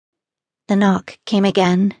The knock came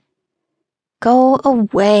again. "Go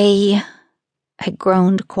away," I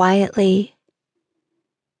groaned quietly.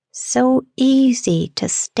 So easy to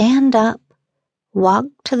stand up, walk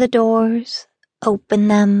to the doors, open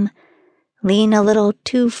them, lean a little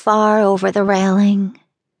too far over the railing.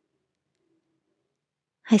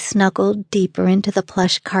 I snuggled deeper into the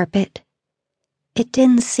plush carpet. It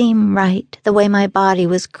didn't seem right the way my body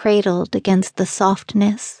was cradled against the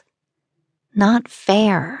softness. Not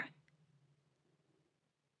fair.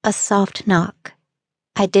 A soft knock.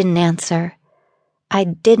 I didn't answer. I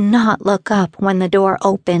did not look up when the door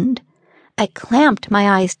opened. I clamped my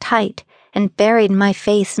eyes tight and buried my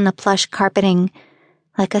face in the plush carpeting,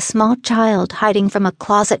 like a small child hiding from a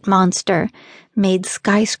closet monster made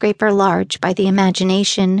skyscraper large by the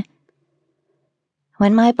imagination.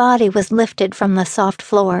 When my body was lifted from the soft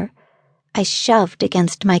floor, I shoved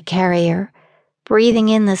against my carrier, breathing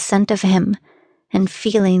in the scent of him and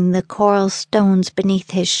feeling the coral stones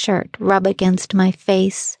beneath his shirt rub against my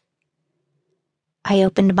face. I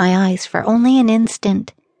opened my eyes for only an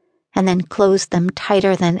instant and then closed them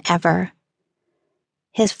tighter than ever.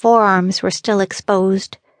 His forearms were still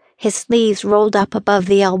exposed, his sleeves rolled up above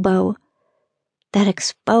the elbow. That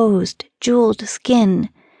exposed, jeweled skin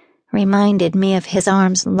reminded me of his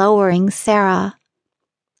arms lowering Sarah.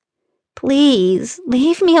 "Please,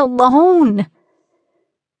 leave me alone."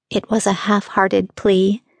 It was a half-hearted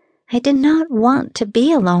plea. I did not want to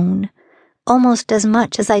be alone, almost as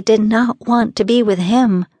much as I did not want to be with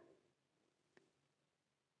him.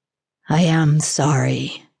 "I am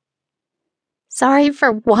sorry." Sorry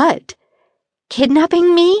for what?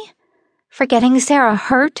 Kidnapping me? For getting Sarah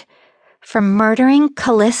hurt? For murdering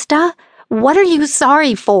Callista? What are you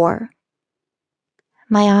sorry for?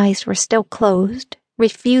 My eyes were still closed,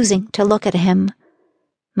 refusing to look at him.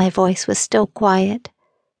 My voice was still quiet,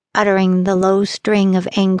 uttering the low string of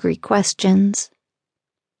angry questions.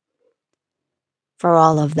 "For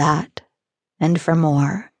all of that, and for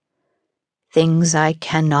more. Things I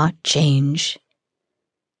cannot change.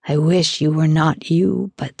 I wish you were not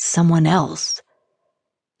you, but someone else.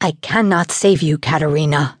 I cannot save you,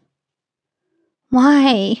 Katerina."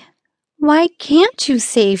 Why? Why can't you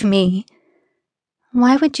save me?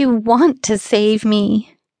 Why would you want to save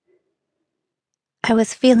me? I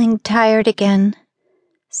was feeling tired again,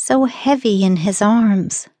 so heavy in his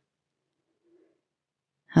arms.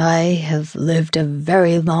 "I have lived a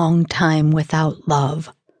very long time without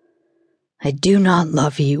love. I do not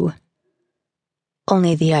love you.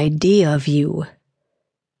 Only the idea of you.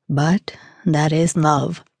 But that is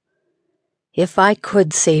love. If I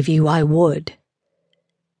could save you, I would.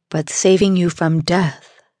 But saving you from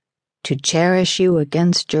death, to cherish you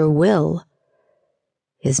against your will,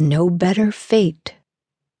 is no better fate